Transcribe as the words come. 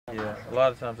A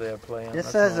lot of times they have play in. It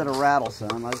says it'll rattle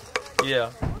some.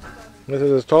 Yeah. This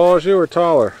is as tall as you or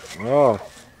taller? Oh.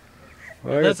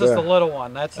 This is the little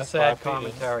one. That's a sad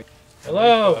commentary.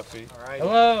 Hello. All right.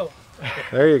 Hello.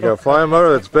 There you go. Fly a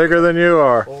motor that's bigger than you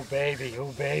are. Oh baby.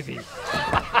 Oh baby.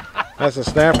 That's a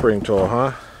snap ring tool,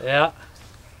 huh? Yeah.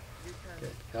 Good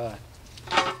God.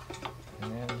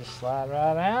 And then just slide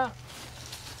right out.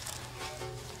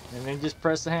 And then just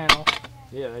press the handle.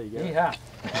 Yeah, there you go. Yeah.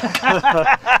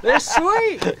 They're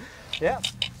sweet. Yeah.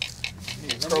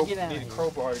 Need a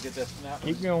crowbar to get that snap.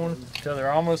 Keep going until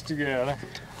they're almost together.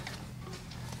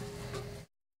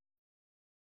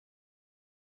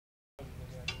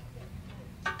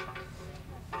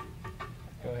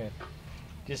 Go ahead.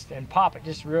 And pop it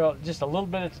just a little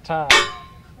bit at a time.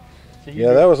 So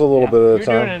Yeah, that was a little bit at a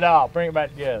time. You're doing it all. Bring it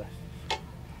back together.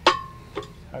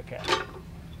 Okay.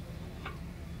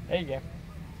 There you go.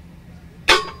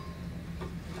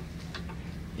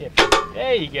 Yeah.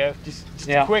 There you go. Just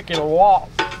quick, it'll walk.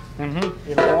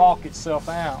 It'll walk itself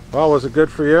out. Well, was it good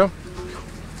for you?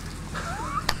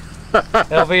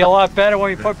 It'll be a lot better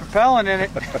when you put propellant in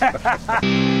it.